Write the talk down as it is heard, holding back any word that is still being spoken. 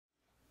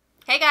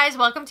Hey guys,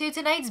 welcome to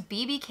tonight's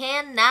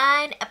bbcan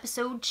 9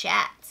 episode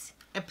chat.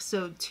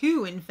 Episode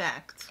 2, in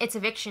fact. It's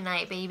eviction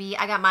night, baby.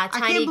 I got my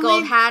tiny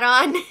gold hat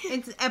on.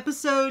 It's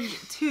episode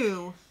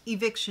 2,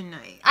 eviction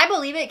night. I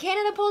believe it.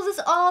 Canada pulls this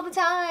all the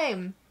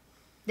time.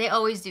 They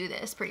always do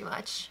this, pretty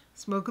much.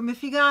 Smoke 'em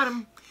if you got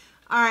 'em.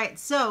 Alright,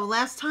 so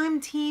last time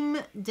Team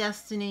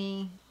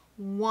Destiny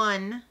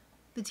won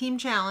the team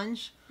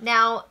challenge.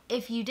 Now,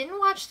 if you didn't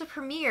watch the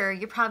premiere,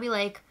 you're probably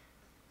like,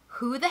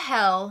 who the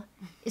hell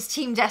is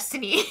Team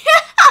Destiny?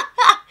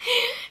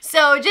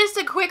 So, just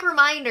a quick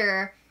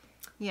reminder.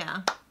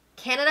 Yeah.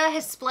 Canada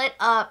has split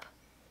up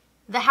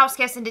the house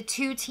guests into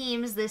 2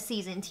 teams this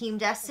season. Team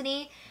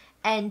Destiny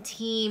and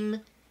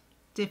Team...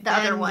 Defender. The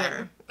other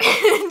one.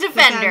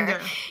 Defender.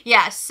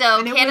 Yeah, so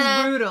and Canada... it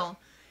was brutal.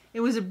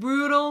 It was a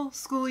brutal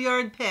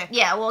schoolyard pick.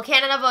 Yeah, well,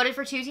 Canada voted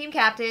for 2 team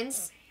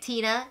captains,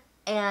 Tina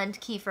and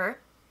Kiefer.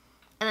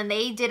 And then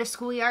they did a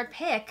schoolyard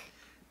pick.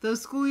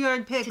 Those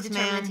schoolyard picks, to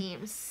determine man. The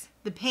teams.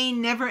 The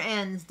pain never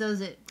ends,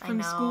 does it?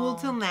 From school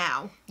till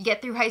now. You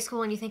get through high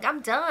school and you think, I'm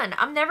done.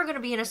 I'm never going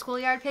to be in a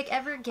schoolyard pick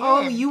ever again.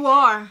 Oh, you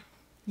are.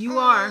 You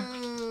are.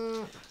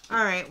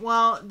 All right.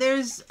 Well,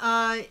 there's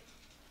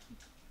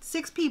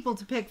 6 people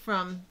to pick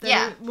from.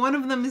 One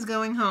of them is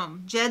going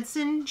home.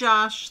 Jedson,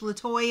 Josh,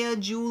 Latoya,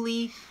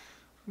 Julie,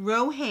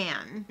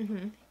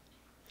 Rohan,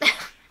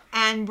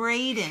 and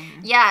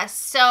Brayden. Yeah,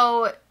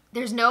 so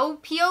there's no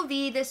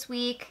POV this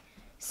week.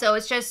 So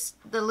it's just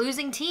the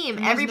losing team.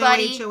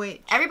 Everybody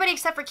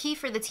except for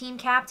Kiefer, the team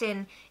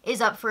captain, is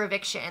up for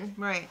eviction.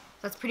 Right.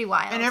 That's pretty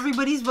wild. And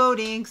everybody's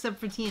voting except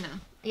for Tina.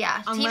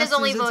 Yeah. Unless Tina's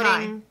only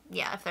voting. Tie.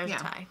 Yeah, if there's a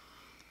tie.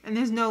 And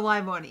there's no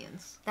live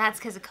audience. That's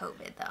because of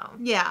COVID, though.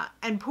 Yeah.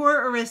 And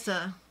poor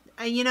Arissa.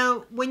 You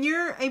know, when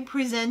you're a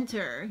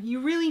presenter,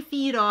 you really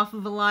feed off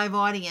of a live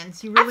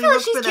audience. You really I feel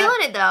like she's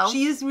killing it, though.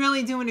 She is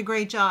really doing a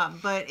great job,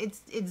 but it's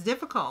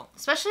difficult.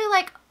 Especially,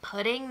 like,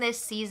 putting this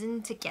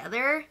season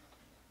together.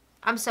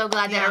 I'm so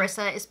glad that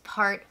Arissa is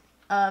part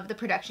of the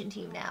production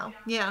team now.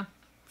 Yeah,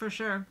 for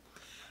sure.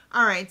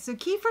 All right, so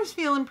Kiefer's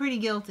feeling pretty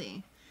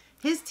guilty.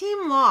 His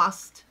team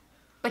lost.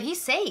 But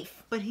he's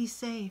safe.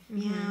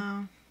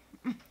 Yeah.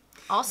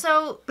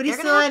 Also, but he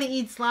still had to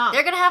eat slop.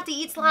 They're going to have to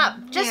eat slop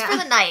just for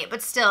the night.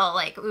 But still,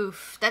 like,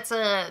 oof, that's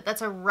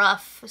a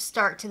rough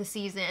start to the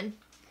season.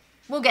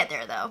 We'll get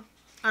there, though.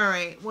 All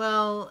right,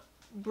 well,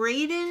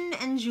 Brayden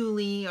and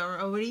Julie are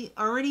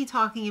already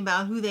talking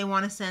about who they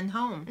want to send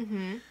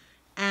home.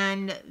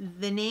 And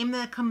the name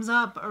that comes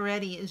up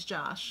already is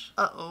Josh.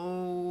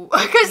 Uh-oh.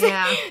 Because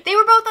they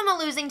were both on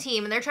the losing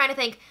team, and they're trying to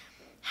think,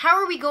 how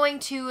are we going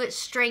to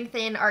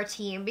strengthen our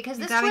team? Because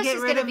this twist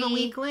is going to be... a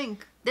weak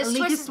link. This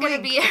twist is going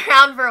to be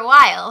around for a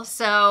while,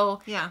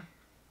 so... Yeah.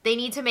 They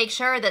need to make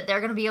sure that they're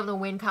going to be able to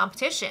win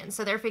competition.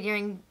 So they're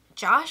figuring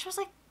Josh was,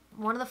 like,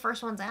 one of the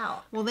first ones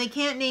out. Well, they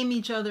can't name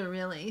each other,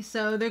 really,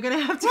 so they're going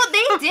to have to... Well,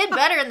 they did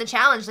better in the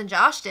challenge than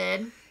Josh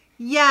did.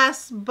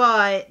 Yes,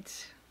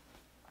 but...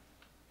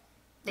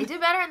 They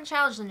did better in the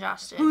challenge than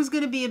Josh did. Who's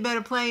going to be a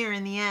better player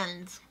in the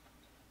end?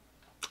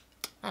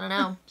 I don't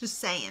know. Just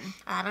saying.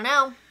 I don't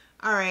know.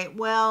 All right.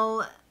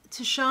 Well,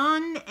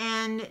 Tashawn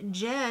and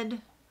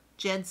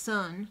Jed's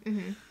son,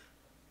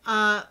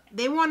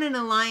 they want an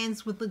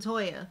alliance with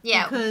Latoya.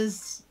 Yeah.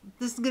 Because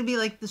this is going to be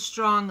like the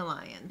strong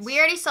alliance. We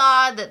already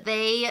saw that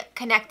they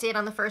connected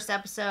on the first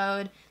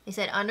episode. They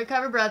said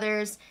undercover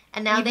brothers.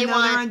 And now they're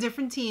on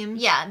different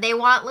teams. Yeah. They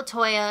want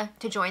Latoya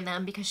to join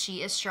them because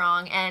she is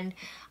strong. And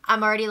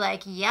I'm already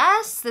like,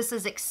 yes, this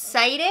is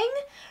exciting.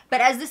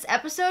 But as this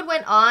episode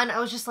went on, I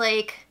was just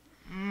like,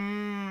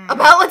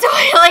 about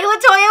Latoya. Like,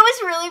 Latoya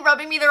was really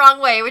rubbing me the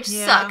wrong way, which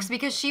sucks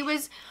because she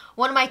was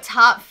one of my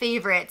top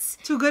favorites.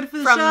 Too good for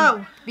the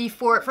show.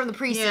 From the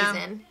preseason.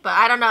 Yeah. But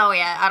I don't know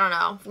yet. I don't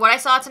know. What I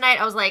saw tonight,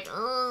 I was like,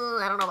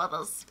 I don't know about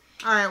this.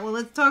 All right, well,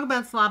 let's talk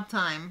about slop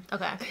time.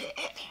 Okay.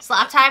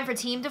 Slop time for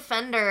Team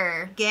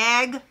Defender.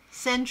 Gag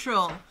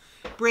Central.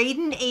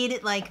 Brayden ate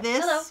it like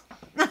this.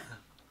 Hello.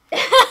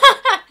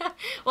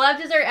 We'll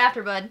have dessert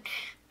after, bud.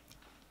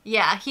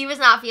 Yeah, he was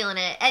not feeling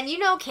it. And you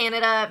know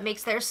Canada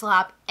makes their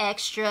slop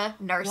extra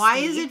nasty. Why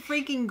is it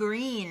freaking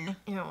green?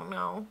 I don't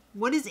know.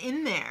 What is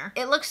in there?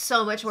 It looks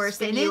so much worse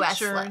than U.S.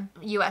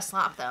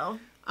 slop, though.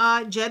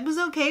 Jed was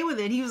okay with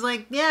it. He was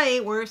like, yeah, I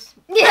ate worse.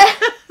 Yeah.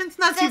 It's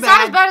not too bad. It's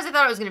not as bad as I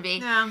thought it was going to be.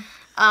 Yeah.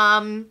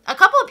 A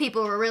couple of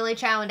people were really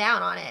chowing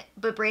down on it,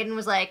 but Brayden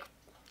was like,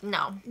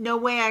 no. No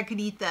way I could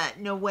eat that.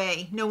 No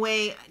way. No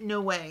way.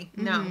 No way.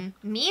 No.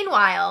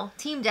 Meanwhile,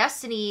 Team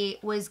Destiny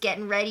was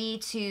getting ready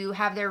to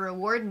have their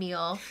reward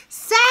meal.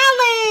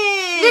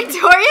 Salad!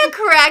 Victoria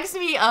cracks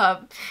me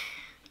up.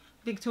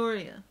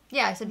 Victoria.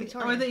 Yeah, I said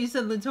Victoria. Oh, I thought you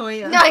said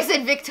Latoya. No, I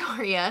said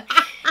Victoria.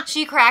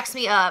 She cracks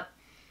me up.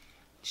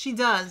 She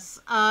does.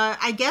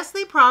 I guess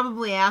they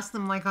probably asked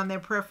them, like, on their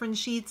preference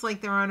sheets, like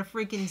they're on a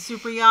freaking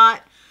super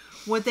yacht,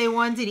 what they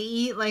wanted to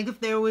eat, like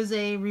if there was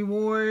a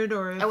reward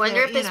or if I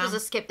wonder if this was a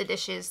skip the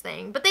dishes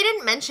thing. But they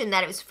didn't mention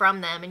that it was from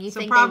them, and you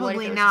think probably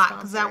they would not,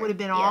 because that would have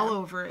been all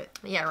over it.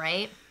 Yeah,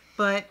 right?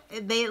 But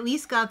they at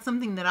least got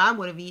something that I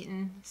would have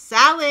eaten.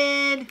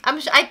 Salad!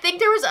 I think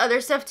there was other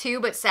stuff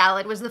too, but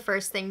salad was the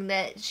first thing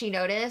that she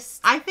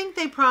noticed. I think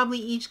they probably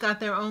each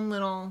got their own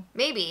little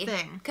maybe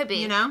thing. Could be.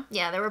 You know?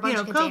 Yeah, there were a bunch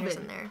of containers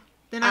COVID. in there.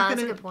 They're not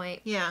That's a good point.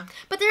 Yeah.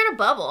 But they're in a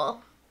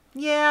bubble.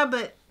 Yeah,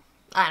 but...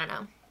 I don't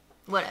know.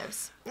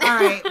 Whatevs. All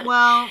right,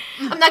 well...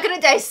 I'm not going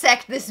to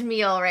dissect this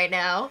meal right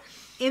now.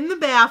 In the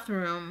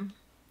bathroom,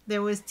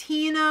 there was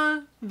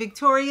Tina,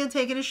 Victoria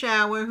taking a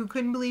shower, who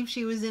couldn't believe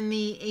she was in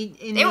the...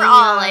 They were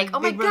all like, oh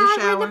my Big Brother God,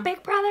 shower. we're in the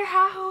Big Brother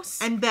house.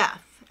 And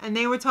Beth. And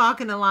they were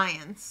talking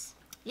alliance.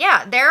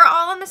 Yeah, they're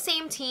all on the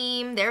same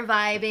team. They're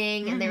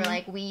vibing. And they were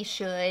like, we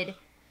should...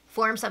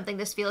 form something.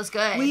 This feels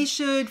good. We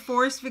should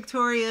force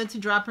Victoria to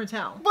drop her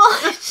towel.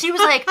 Well, she was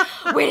like,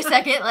 wait a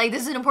second, like,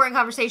 this is an important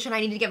conversation.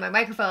 I need to get my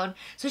microphone.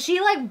 So she,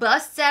 like,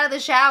 busts out of the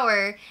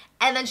shower,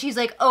 and then she's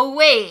like, oh,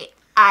 wait,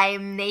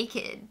 I'm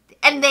naked.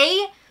 And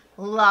they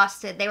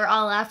lost it. They were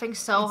all laughing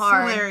so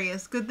hard. It's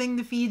hilarious. Good thing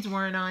the feeds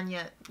weren't on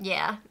yet.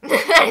 Yeah,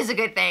 that is a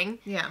good thing.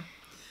 Yeah.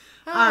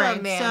 Oh, all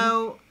right, man.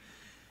 So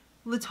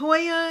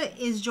LaToya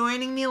is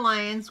joining the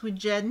alliance with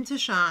Jed and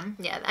Tashawn.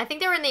 Yeah, I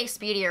think they were in the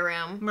Expedia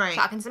room. Right.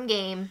 Talking some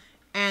game.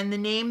 And the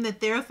name that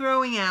they're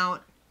throwing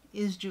out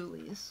is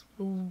Julie's.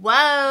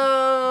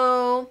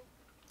 Whoa.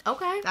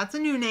 Okay. That's a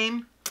new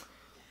name.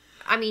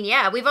 I mean,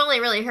 yeah, we've only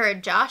really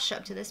heard Josh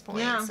up to this point,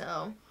 Yeah.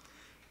 so.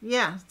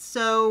 Yeah,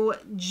 so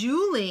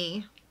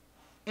Julie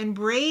and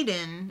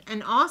Brayden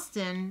and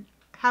Austin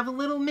have a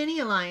little mini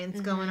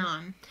alliance going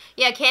on.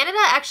 Yeah, Canada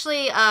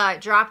actually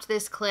dropped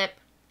this clip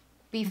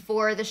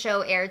before the show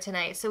aired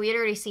tonight, so we had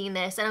already seen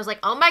this, and I was like,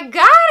 oh my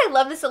God, I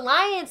love this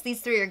alliance. These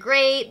three are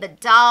great. The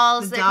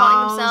dolls, they're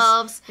calling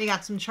themselves. They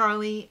got some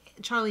Charlie's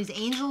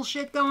Angel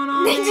shit going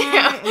on They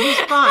there. do. It was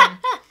fun.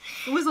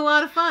 It was a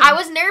lot of fun. I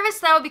was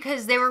nervous, though,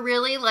 because they were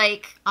really,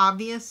 like...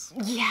 obvious.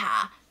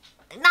 Yeah.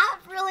 Not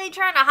really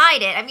trying to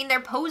hide it. I mean, they're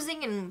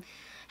posing and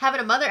having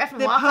a mother effing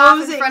They're walk off in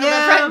posing, front of the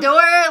yeah. front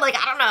door. Like,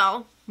 I don't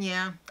know.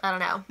 Yeah. I don't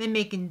know. They're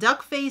making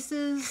duck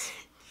faces.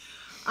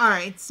 All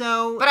right,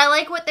 so... But I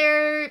like what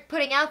they're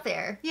putting out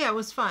there. yeah, it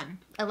was fun.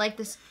 I like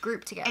this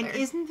group together. And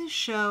isn't this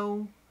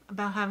show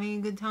about having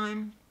a good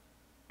time?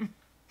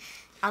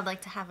 I'd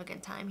like to have a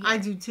good time here. I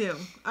do too.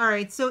 All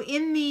right, so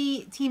in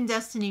the Team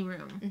Destiny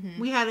room,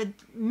 we had a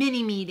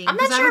mini meeting. I'm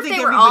not 'cause I sure don't if think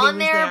they were everybody all in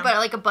was there, but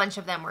like a bunch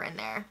of them were in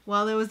there.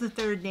 well, there was the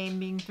third name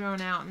being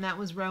thrown out, and that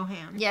was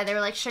Rohan. Yeah, they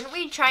were like, shouldn't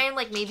we try and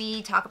like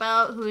maybe talk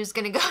about who's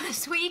gonna go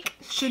this week?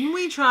 Shouldn't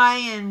we try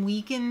and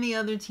weaken the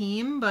other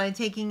team by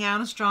taking out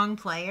a strong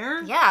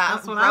player? Yeah,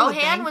 That's what I would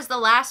Rohan think. was the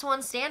last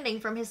one standing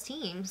from his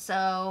team,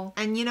 so...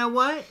 And you know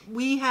what?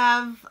 We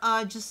have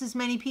just as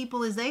many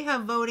people as they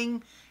have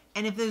voting,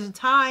 and if there's a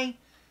tie,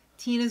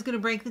 Tina's going to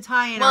break the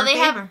tie in our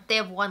favor. They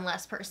have one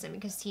less person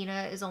because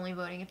Tina is only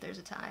voting if there's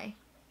a tie.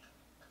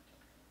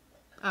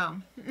 Oh.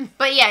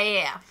 But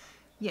yeah.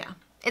 Yeah.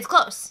 It's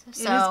close.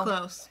 So it is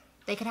close.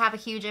 They could have a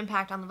huge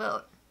impact on the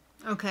vote.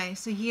 Okay,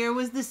 so here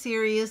was the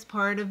serious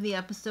part of the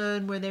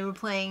episode where they were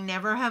playing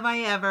Never Have I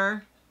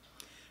Ever.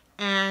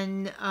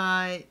 And,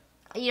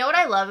 You know what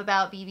I love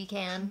about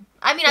bbcan?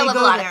 I mean, I love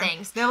a lot of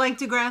things. They're like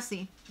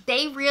Degrassi.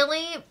 They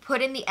really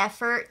put in the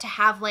effort to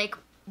have, like,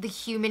 the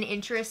human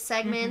interest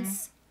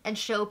segments and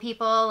show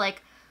people,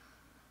 like,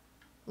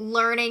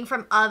 learning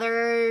from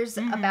others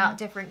about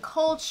different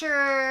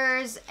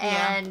cultures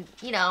and,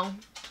 you know.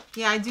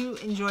 Yeah, I do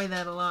enjoy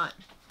that a lot.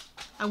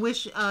 I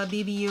wish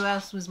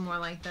BBUS was more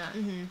like that.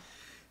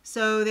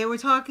 So they were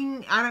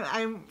talking,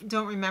 I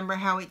don't remember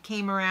how it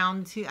came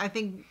around to, I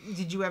think,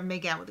 did you ever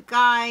make out with a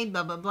guy,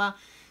 blah, blah, blah.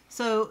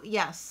 So,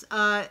 yes.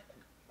 And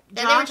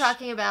they were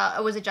talking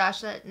about, was it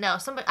Josh that, no,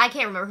 somebody, I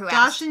can't remember who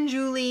asked. Josh and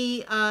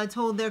Julie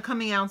told their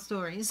coming out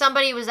stories.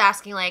 Somebody was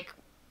asking, like,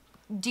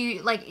 do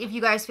you, like, if you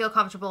guys feel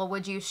comfortable,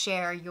 would you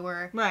share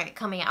your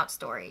coming out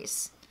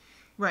stories?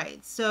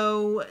 Right.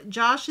 So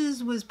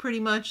Josh's was pretty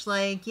much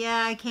like,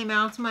 yeah, I came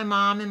out to my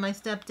mom and my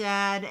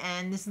stepdad,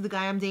 and this is the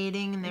guy I'm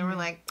dating. And they were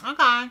like,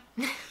 okay.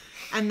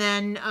 And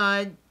then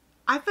I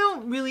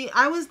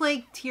was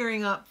like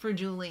tearing up for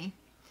Julie.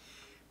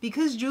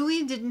 Because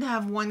Julie didn't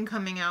have one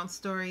coming out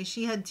story.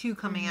 She had two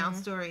coming out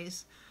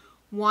stories.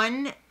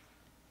 One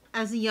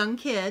as a young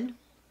kid,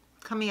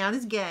 coming out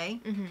as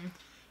gay.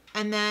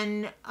 And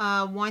then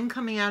one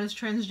coming out as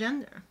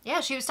transgender.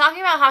 Yeah, she was talking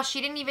about how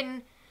she didn't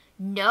even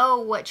know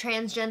what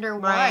transgender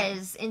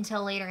was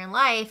until later in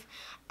life.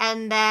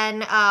 And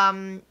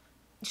then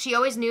she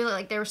always knew that,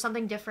 like, there was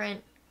something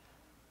different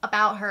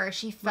about her.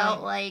 She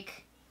felt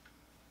like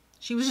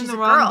she was in the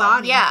wrong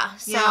body. Yeah.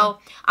 So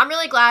I'm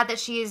really glad that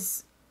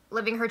she's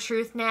living her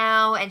truth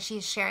now and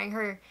she's sharing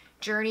her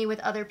journey with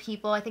other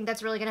people. I think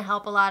that's really going to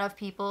help a lot of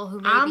people who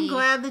maybe I'm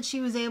glad that she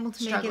was able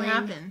to make it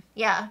happen.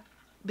 Yeah.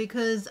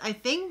 Because I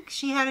think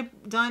she had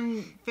it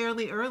done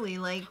fairly early.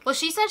 Well,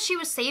 she said she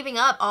was saving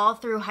up all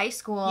through high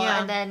school,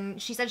 and then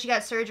she said she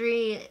got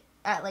surgery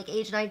at, like,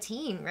 age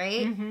 19,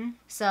 right?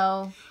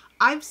 So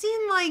I've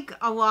seen, like,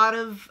 a lot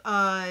of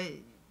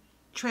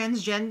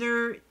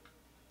transgender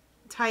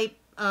type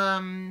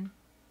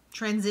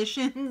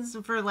transitions,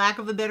 for lack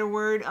of a better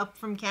word, up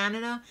from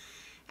Canada.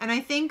 And I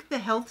think the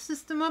health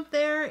system up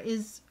there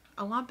is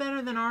a lot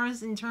better than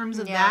ours in terms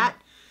of that.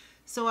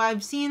 So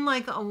I've seen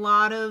like a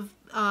lot of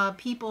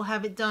people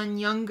have it done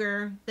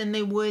younger than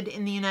they would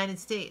in the United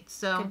States.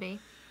 So could be.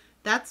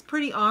 That's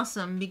pretty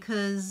awesome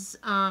because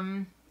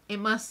it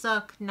must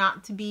suck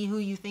not to be who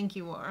you think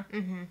you are.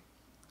 Mm-hmm.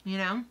 You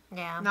know?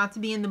 Yeah. Not to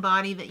be in the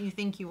body that you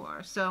think you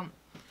are. So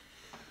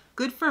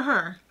good for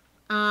her.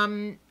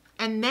 And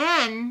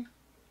then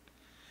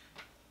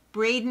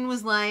Braden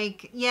was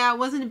like, yeah, it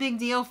wasn't a big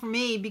deal for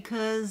me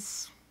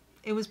because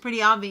it was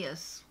pretty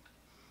obvious.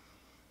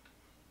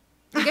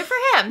 Good for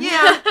him.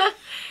 Yeah.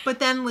 But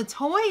then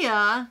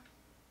LaToya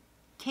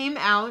came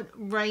out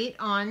right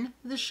on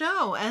the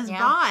show as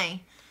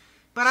bi.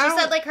 But she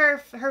said like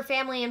her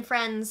family and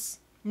friends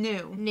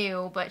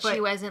knew, but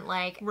she wasn't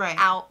like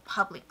out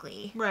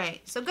publicly.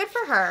 Right. So good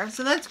for her.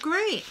 So that's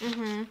great.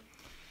 Mm-hmm.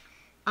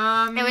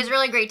 It was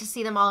really great to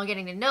see them all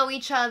getting to know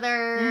each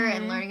other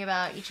and learning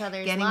about each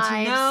other's lives.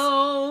 Getting to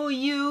know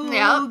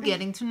you.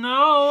 Getting to know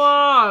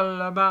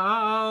all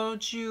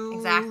about you.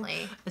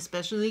 Exactly.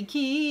 Especially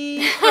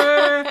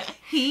Kiefer.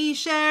 He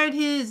shared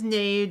his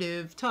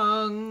native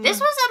tongue. This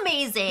was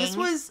amazing. This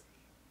was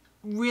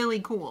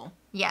really cool.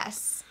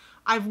 Yes.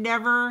 I've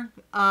never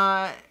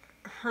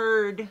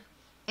heard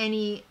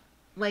any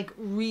like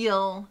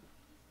real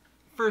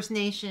First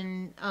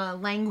Nation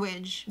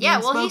language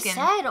being spoken. He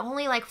said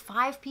only like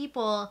 5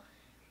 people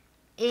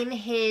in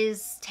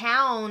his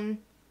town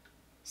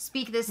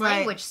speak this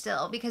language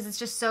still because it's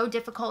just so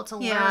difficult to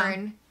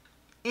learn.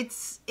 It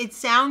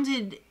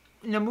sounded,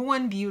 number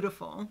 1,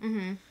 beautiful.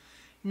 Mm-hmm.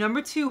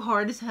 Number 2,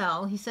 hard as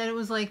hell. He said it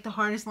was like the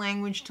hardest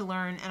language to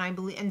learn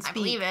and speak. I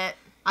believe it.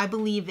 I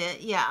believe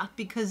it, yeah,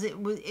 because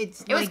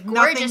it's like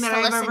nothing that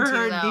I've ever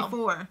heard though.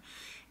 before.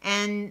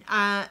 And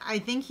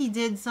I think he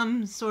did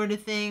some sort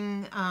of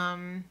thing,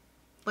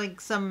 like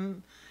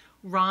some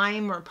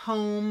rhyme or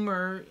poem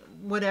or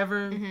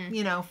whatever,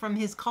 you know, from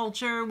his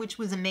culture, which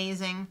was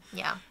amazing.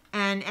 Yeah.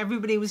 And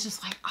everybody was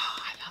just like, oh,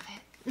 I love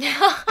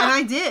it. And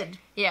I did.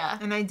 Yeah.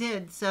 And I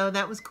did. So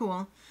that was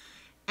cool.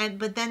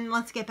 But then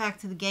let's get back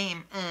to the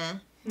game.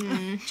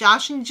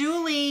 Josh and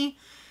Julie.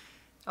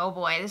 Oh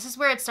boy, this is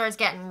where it starts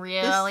getting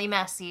really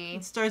messy.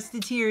 It starts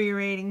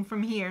deteriorating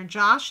from here.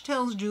 Josh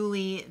tells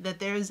Julie that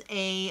there's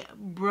a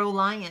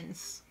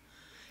bro-liance.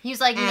 He's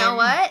like, you know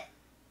what?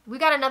 We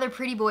got another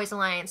Pretty Boys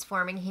alliance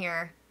forming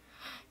here.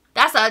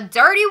 That's a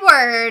dirty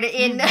word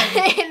in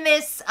in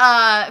this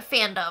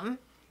fandom.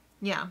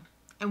 Yeah.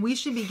 And we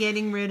should be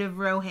getting rid of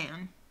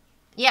Rohan.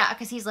 Yeah,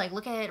 because he's like,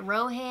 look at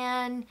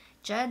Rohan,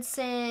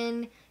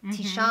 Judson,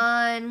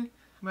 Tishan.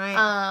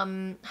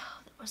 Right.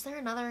 Was there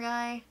another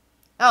guy?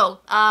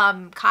 Oh,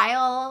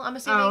 Kyle, I'm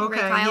assuming. Oh,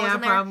 okay. Right? Kyle was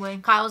in there. Probably.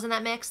 Kyle was in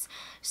that mix.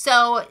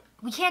 So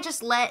we can't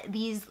just let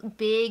these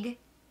big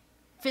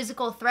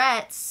physical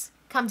threats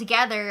come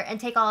together and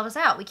take all of us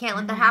out. We can't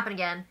let that happen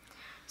again.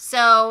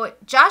 So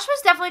Josh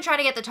was definitely trying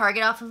to get the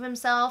target off of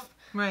himself.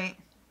 Right.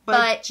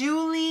 But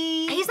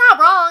Julie... He's not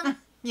wrong.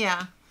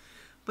 Yeah.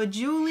 But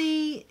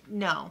Julie,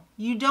 no.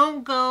 You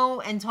don't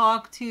go and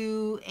talk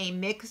to a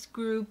mixed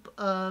group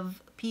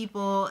of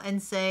people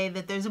and say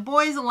that there's a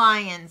boys'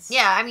 alliance.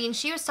 Yeah, I mean,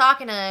 she was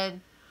talking to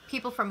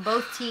people from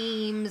both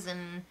teams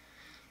and...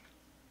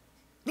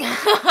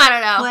 I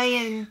don't know.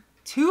 Playing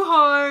too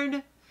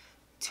hard,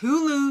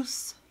 too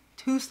loose,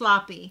 too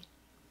sloppy.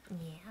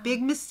 Yeah.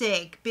 Big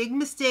mistake. Big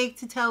mistake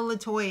to tell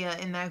LaToya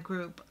in that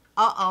group.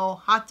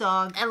 Uh-oh, hot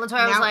dog. And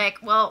LaToya was like,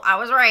 well, I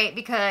was right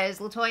because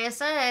LaToya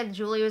said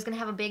Julie was going to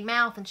have a big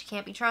mouth and she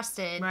can't be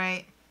trusted.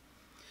 Right.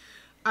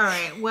 All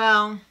right,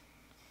 well,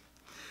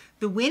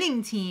 the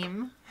winning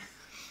team,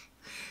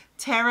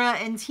 Tara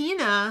and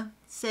Tina,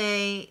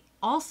 say,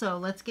 also,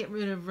 let's get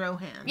rid of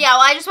Rohan. Yeah,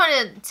 well, I just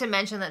wanted to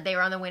mention that they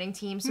were on the winning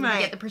team so we Right.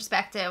 could get the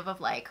perspective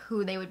of, like,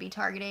 who they would be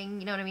targeting.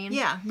 You know what I mean?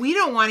 Yeah, we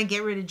don't want to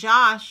get rid of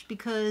Josh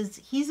because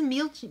he's a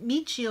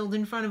meat shield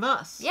in front of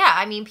us. Yeah,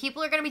 I mean,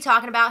 people are going to be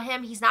talking about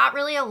him. He's not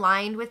really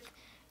aligned with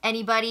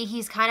anybody.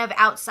 He's kind of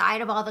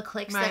outside of all the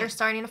cliques that are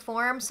starting to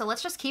form. So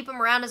let's just keep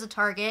him around as a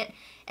target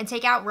and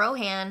take out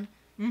Rohan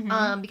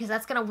because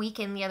that's going to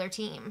weaken the other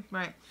team.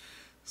 Right.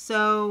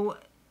 So,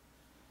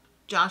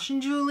 Josh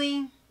and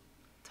Julie...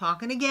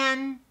 talking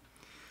again,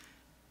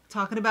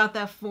 talking about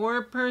that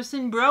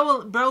 4-person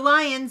bro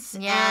alliance,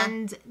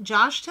 and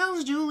Josh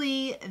tells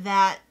Julie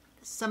that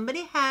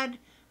somebody had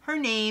her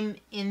name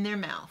in their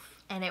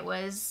mouth. And it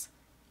was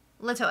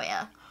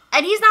LaToya.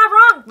 And he's not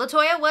wrong.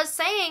 LaToya was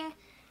saying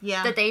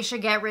that they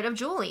should get rid of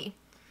Julie.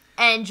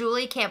 And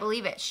Julie can't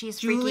believe it. She's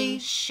freaking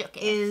shook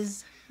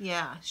it.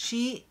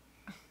 She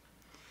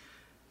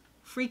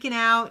freaking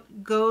out,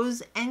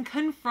 goes and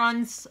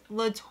confronts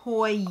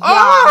LaToya.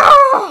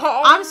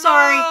 Oh, I'm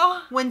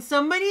sorry. When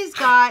somebody's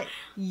got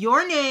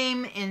your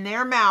name in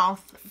their mouth,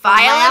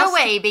 file it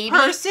away, baby. The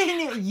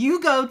person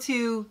you go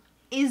to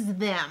is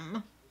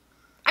them.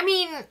 I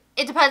mean,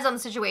 it depends on the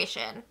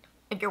situation.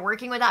 If you're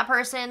working with that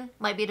person,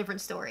 might be a different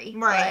story.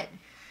 Right.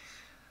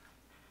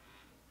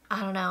 But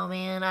I don't know,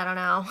 man. I don't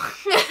know.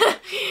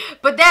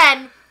 But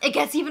then, it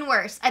gets even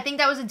worse. I think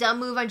that was a dumb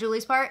move on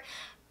Julie's part.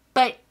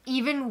 But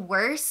even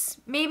worse,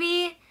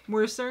 maybe.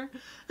 Worser?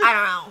 I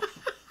don't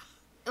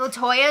know.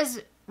 LaToya's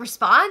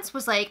response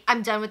was like,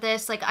 I'm done with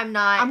this. Like, I'm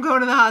going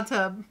to the hot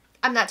tub.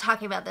 I'm not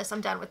talking about this.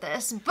 I'm done with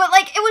this. But,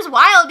 like, it was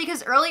wild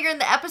because earlier in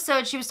the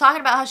episode, she was talking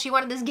about how she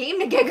wanted this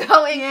game to get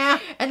going. Yeah.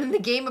 And then the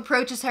game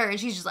approaches her, and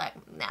she's just like,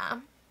 nah.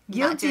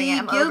 Guilty.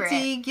 Yeah,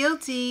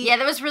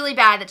 that was really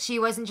bad that she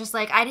wasn't just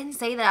like, I didn't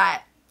say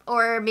that.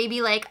 Or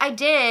maybe, like, I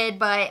did,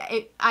 but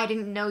I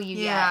didn't know you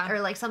yet. Or,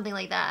 like, something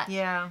like that.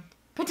 Yeah.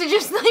 But to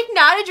just, like,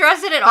 not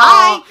address it at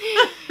all.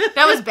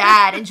 That was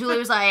bad. And Julie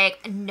was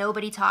like,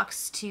 nobody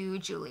talks to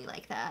Julie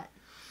like that.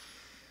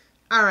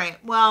 All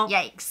right. Well.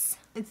 Yikes.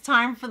 It's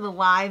time for the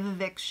live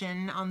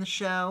eviction on the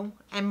show.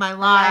 And by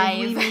live,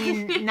 we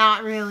mean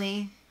not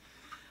really.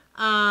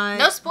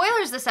 No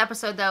spoilers this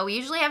episode, though. We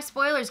usually have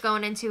spoilers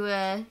going into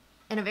an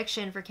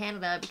eviction for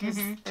Canada because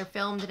they're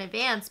filmed in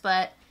advance,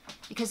 but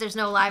because there's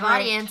no live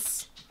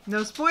audience.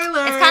 No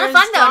spoilers. It's kind of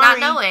fun, though, not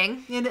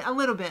knowing. Yeah, a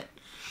little bit.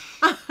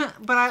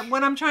 But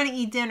when I'm trying to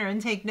eat dinner and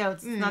take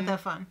notes, it's not that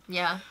fun.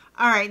 Yeah.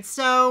 All right,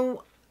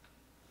 so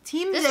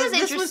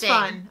this was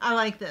fun. I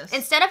like this.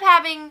 Instead of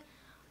having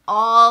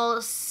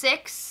all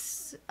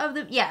six of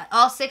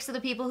the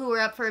people who were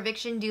up for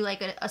eviction do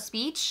like a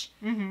speech,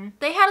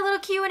 they had a little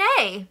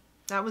Q&A.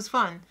 That was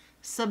fun.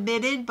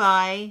 Submitted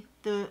by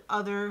the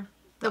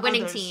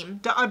winning team.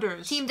 The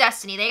others. Team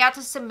Destiny. They got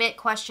to submit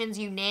questions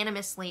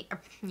anonymously.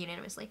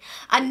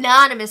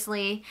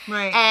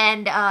 Right.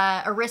 And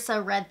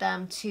Arissa read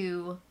them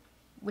to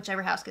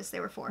whichever house guest they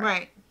were for.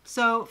 Right.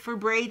 So for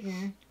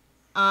Brayden,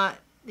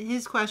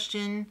 his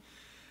question,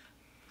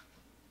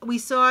 we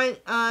saw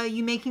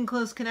you making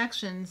close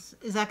connections.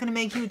 Is that going to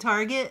make you a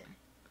target?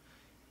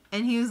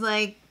 And he was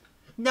like,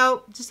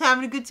 nope, just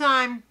having a good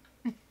time.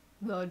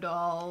 The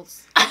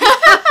dolls.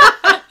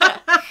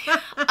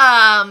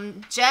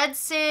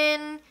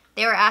 Jedson,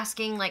 they were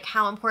asking, like,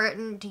 how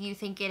important do you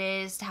think it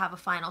is to have a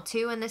Final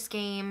 2 in this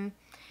game?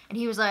 And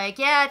he was like,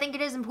 yeah, I think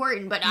it is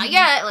important, but not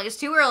yet. Like, it's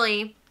too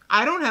early.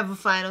 I don't have a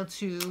Final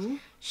 2.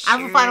 Sure. I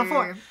have a Final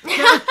 4.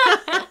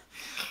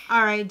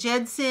 All right,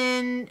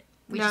 Jedson.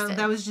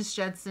 That was just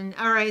Jedson.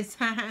 All right,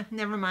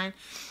 never mind.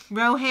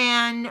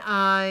 Rohan,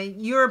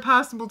 you're a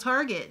possible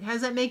target. How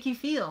does that make you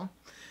feel?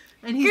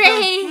 And he's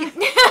great.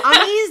 Like,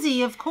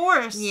 uneasy, of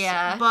course.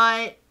 Yeah.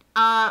 But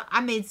I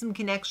made some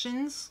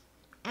connections,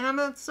 and I'm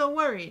not so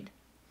worried.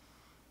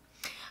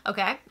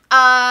 Okay.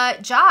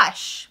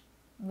 Josh,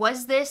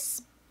 was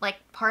this, like,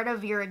 part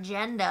of your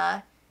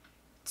agenda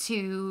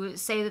to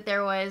say that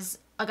there was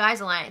a guys'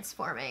 alliance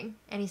forming?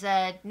 And he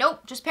said,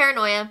 nope, just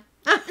paranoia.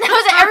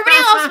 Everybody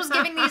else was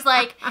giving these,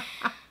 like,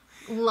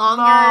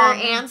 longer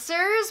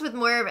answers with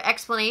more of an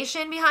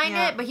explanation behind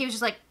it, but he was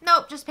just like,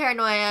 nope, just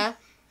paranoia.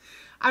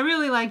 I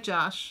really like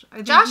Josh.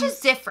 Josh is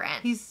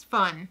different. He's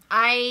fun.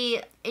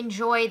 I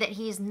enjoy that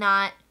he's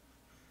not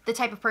the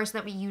type of person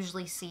that we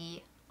usually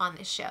see on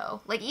this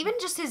show. Like, even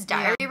just his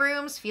diary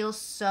rooms feel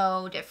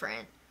so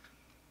different.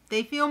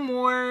 They feel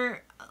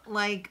more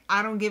like,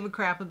 I don't give a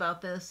crap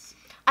about this.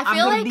 I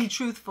feel I'm gonna be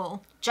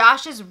truthful.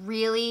 Josh is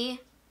really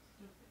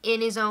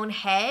in his own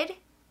head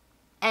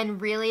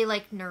and really,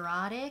 like,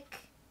 neurotic.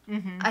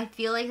 I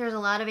feel like there's a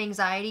lot of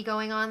anxiety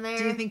going on there.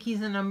 Do you think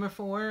he's a number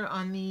 4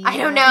 on the... I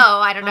don't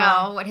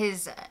know. What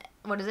is it,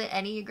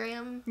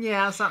 Enneagram?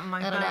 Yeah, something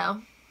like that. I don't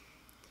know.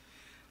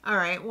 All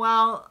right,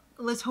 well,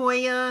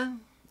 LaToya...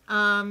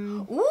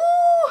 Ooh!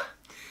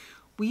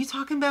 Were you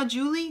talking about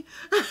Julie?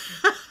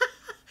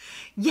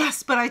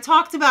 Yes, but I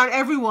talked about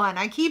everyone.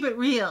 I keep it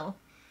real.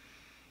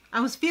 I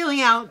was feeling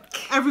out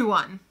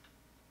everyone.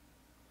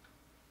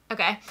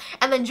 Okay.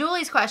 And then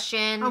Julie's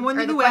question... I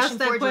wonder who asked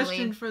that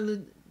question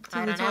for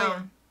I don't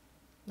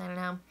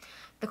know.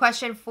 The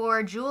question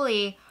for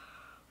Julie,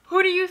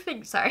 who do you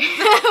think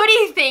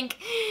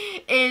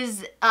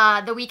is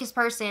the weakest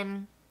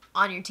person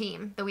on your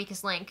team, the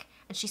weakest link?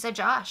 And she said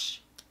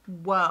Josh.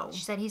 Whoa.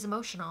 She said he's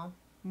emotional.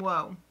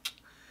 Whoa.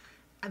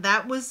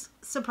 That was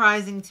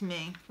surprising to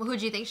me. Well, who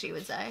do you think she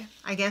would say?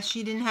 I guess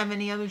she didn't have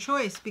any other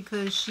choice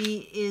because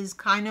she is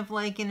kind of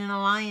like in an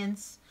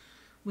alliance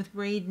with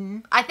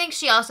Brayden. I think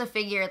she also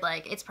figured,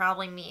 like, it's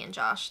probably me and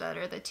Josh that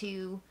are the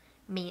two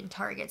main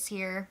targets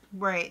here.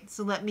 Right.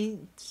 So let me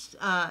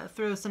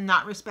throw some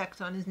not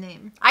respect on his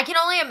name. I can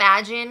only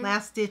imagine.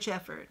 Last ditch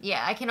effort.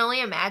 Yeah, I can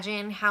only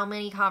imagine how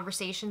many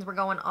conversations were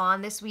going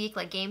on this week,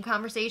 like game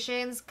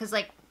conversations, because,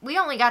 like, we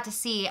only got to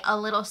see a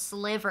little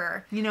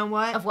sliver. You know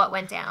what? Of what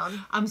went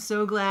down. I'm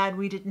so glad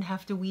we didn't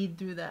have to weed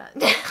through that.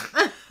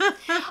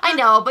 I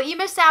know, but you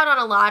missed out on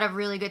a lot of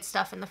really good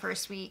stuff in the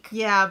first week.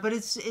 Yeah, but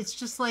it's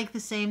just like the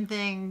same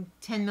thing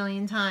 10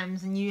 million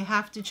times, and you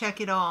have to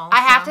check it all. I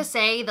have to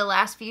say, the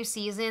last few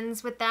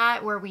seasons with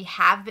that, where we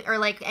have, or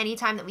like any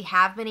time that we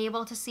have been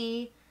able to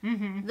see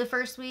the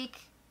first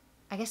week,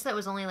 I guess that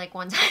was only like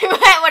one time,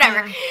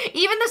 whatever. Yeah.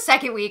 Even the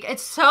second week,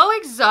 it's so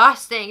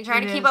exhausting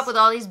trying to keep up with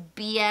all these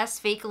BS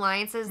fake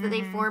alliances that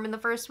they form in the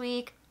first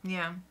week.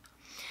 Yeah.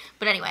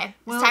 But anyway,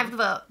 it's time for the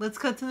vote. Let's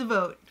cut to the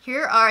vote.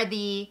 Here are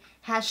the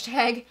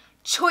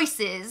 #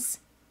 choices,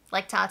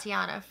 like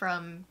Tatiana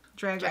from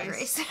Drag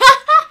Race.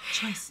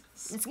 Choices.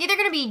 house. It's either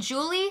going to be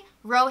Julie,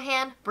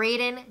 Rohan,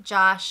 Braden,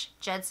 Josh,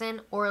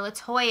 Jedson, or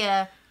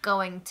LaToya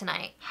going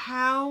tonight.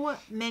 How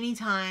many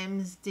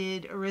times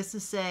did Arissa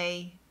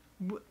say,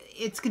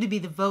 it's going to be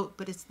the vote,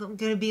 but it's going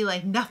to be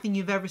like nothing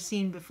you've ever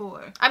seen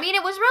before? I mean,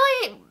 it was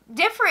really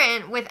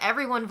different with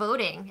everyone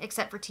voting,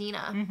 except for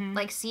Tina. Mm-hmm.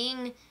 Like,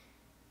 seeing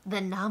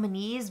the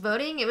nominees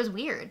voting, it was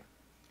weird.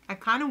 I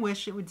kind of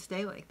wish it would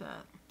stay like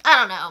that. I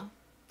don't know.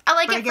 I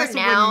like it for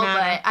now,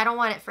 but I don't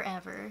want it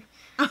forever.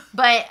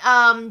 But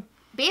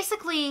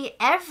basically,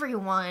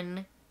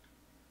 everyone,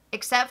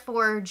 except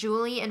for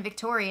Julie and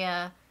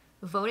Victoria,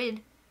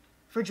 voted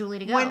for Julie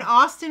to go. When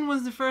Austin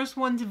was the first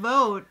one to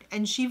vote,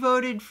 and she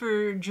voted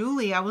for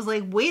Julie, I was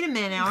like, wait a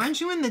minute,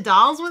 aren't you in the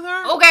dolls with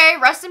her? Okay,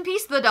 rest in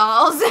peace, the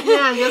dolls. Yeah,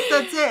 I guess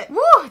that's it.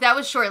 Woo, that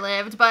was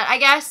short-lived. But I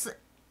guess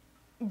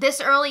this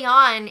early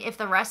on, if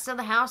the rest of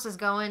the house is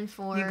going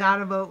for... You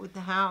gotta vote with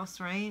the house,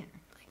 right?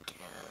 I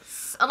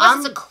guess. Unless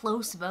it's a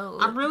close vote.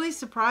 I'm really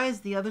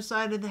surprised the other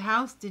side of the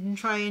house didn't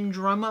try and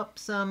drum up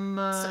some...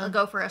 So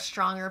go for a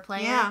stronger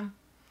player. Yeah.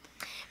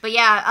 But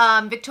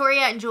yeah,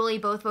 Victoria and Julie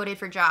both voted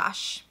for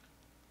Josh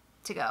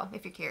to go,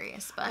 if you're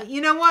curious. But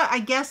you know what? I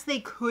guess they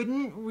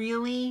couldn't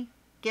really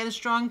get a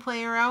strong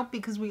player out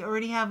because we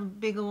already have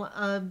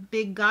a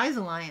big guys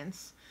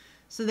alliance.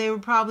 So they were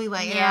probably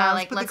like,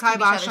 let's put the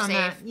kibosh on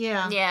that.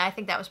 Yeah. Yeah, I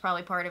think that was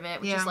probably part of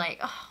it, which is like,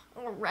 oh,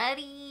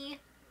 already?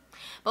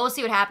 But we'll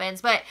see what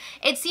happens. But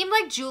it seemed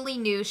like Julie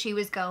knew she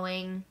was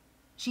going.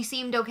 She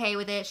seemed okay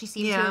with it. She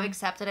seemed to have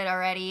accepted it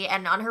already.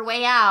 And on her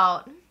way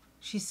out...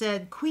 She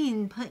said,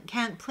 Queen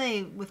can't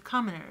play with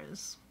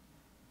commoners.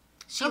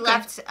 She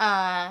left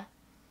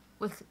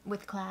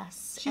with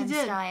class and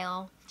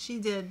style. She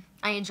did.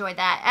 I enjoyed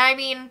that. And I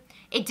mean,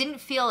 it didn't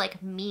feel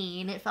like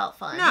mean. It felt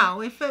fun. No,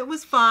 it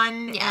was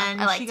fun. Yeah,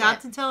 and she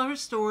got to tell her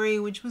story,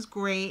 which was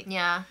great.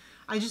 Yeah.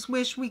 I just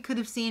wish we could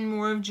have seen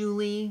more of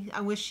Julie.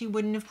 I wish she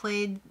wouldn't have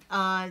played...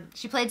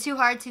 she played too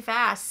hard, too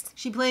fast.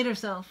 She played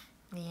herself.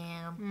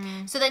 Yeah.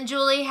 So then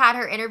Julie had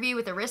her interview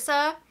with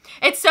Arissa.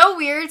 It's so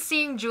weird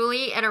seeing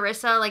Julie and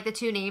Arissa, like the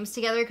two names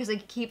together, because I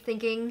keep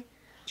thinking...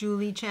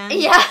 Julie Chen?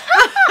 Yeah.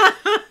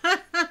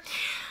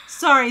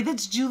 Sorry,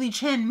 that's Julie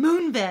Chen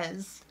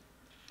Moonves.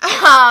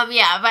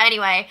 Yeah, but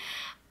anyway.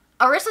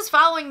 Arissa's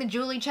following the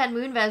Julie Chen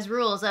Moonves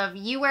rules of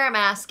you wear a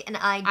mask and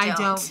I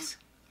don't.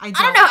 I don't.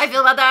 I don't know how I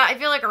feel about that. I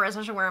feel like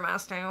Arissa should wear a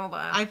mask too,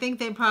 but... I think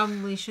they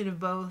probably should have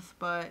both,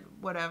 but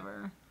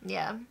whatever.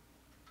 Yeah.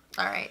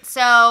 All right,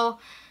 so...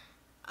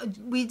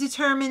 We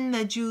determined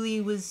that Julie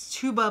was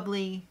too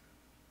bubbly,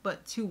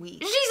 but too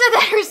weak. She said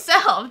that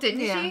herself, didn't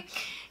she?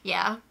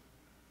 Yeah.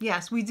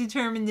 Yes, we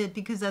determined it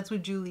because that's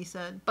what Julie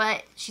said.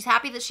 But she's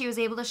happy that she was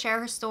able to share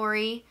her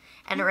story.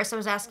 And Arissa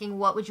was asking,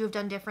 what would you have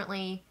done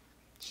differently?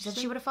 She said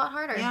she would have fought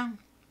harder. Yeah.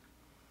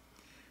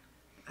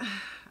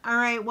 All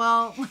right,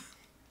 well,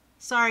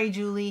 sorry,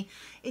 Julie.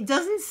 It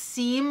doesn't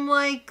seem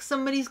like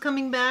somebody's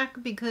coming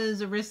back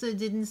because Arissa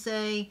didn't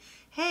say,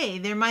 hey,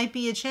 there might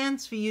be a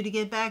chance for you to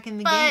get back in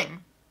the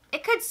game.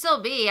 It could still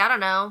be. I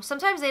don't know.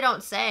 Sometimes they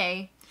don't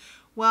say.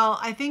 Well,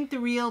 I think the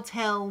real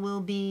tell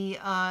will be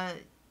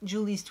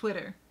Julie's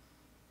Twitter.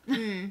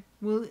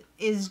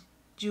 Is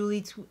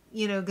Julie,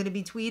 going to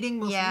be tweeting?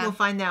 We'll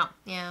find out.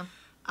 Yeah.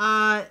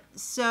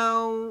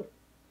 So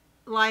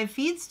live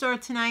feeds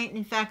start tonight.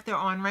 In fact, they're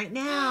on right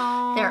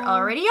now. They're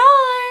already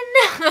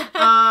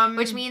on.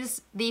 Which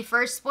means the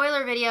first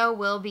spoiler video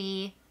will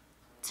be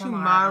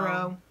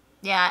tomorrow.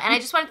 Yeah, and I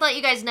just wanted to let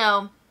you guys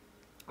know,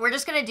 we're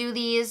just going to do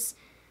these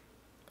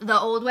the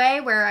old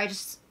way where I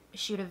just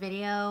shoot a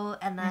video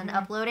and then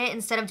upload it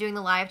instead of doing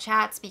the live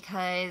chats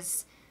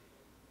because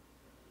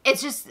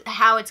it's just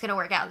how it's going to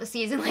work out this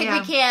season.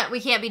 Like we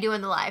can't be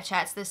doing the live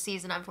chats this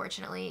season,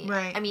 unfortunately.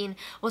 Right. I mean,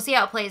 we'll see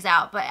how it plays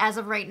out, but as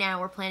of right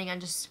now, we're planning on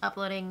just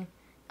uploading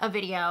a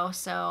video.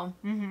 So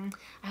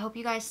I hope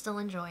you guys still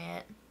enjoy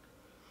it.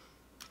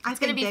 It's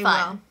going to be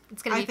fun.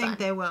 It's going to be fun. I think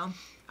they will.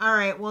 All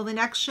right. Well, the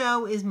next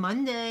show is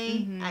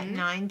Monday at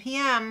 9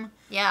 p.m.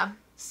 Yeah.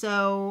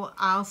 So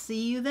I'll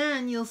see you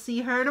then. You'll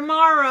see her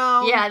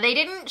tomorrow. Yeah, they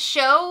didn't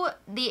show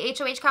the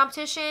HOH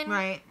competition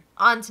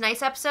on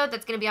tonight's episode.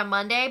 That's going to be on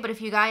Monday. But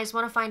if you guys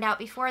want to find out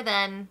before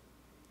then,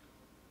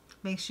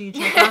 make sure you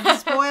check out the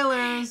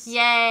spoilers.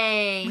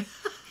 Yay.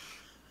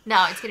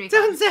 No, it's going to be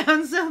fun. Don't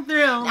sound so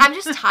thrilled. I'm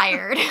just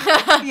tired.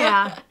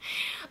 Yeah.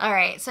 All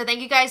right. So thank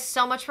you guys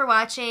so much for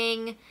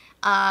watching.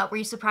 Were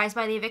you surprised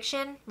by the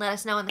eviction? Let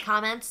us know in the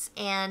comments.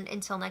 And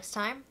until next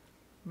time,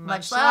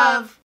 much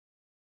love.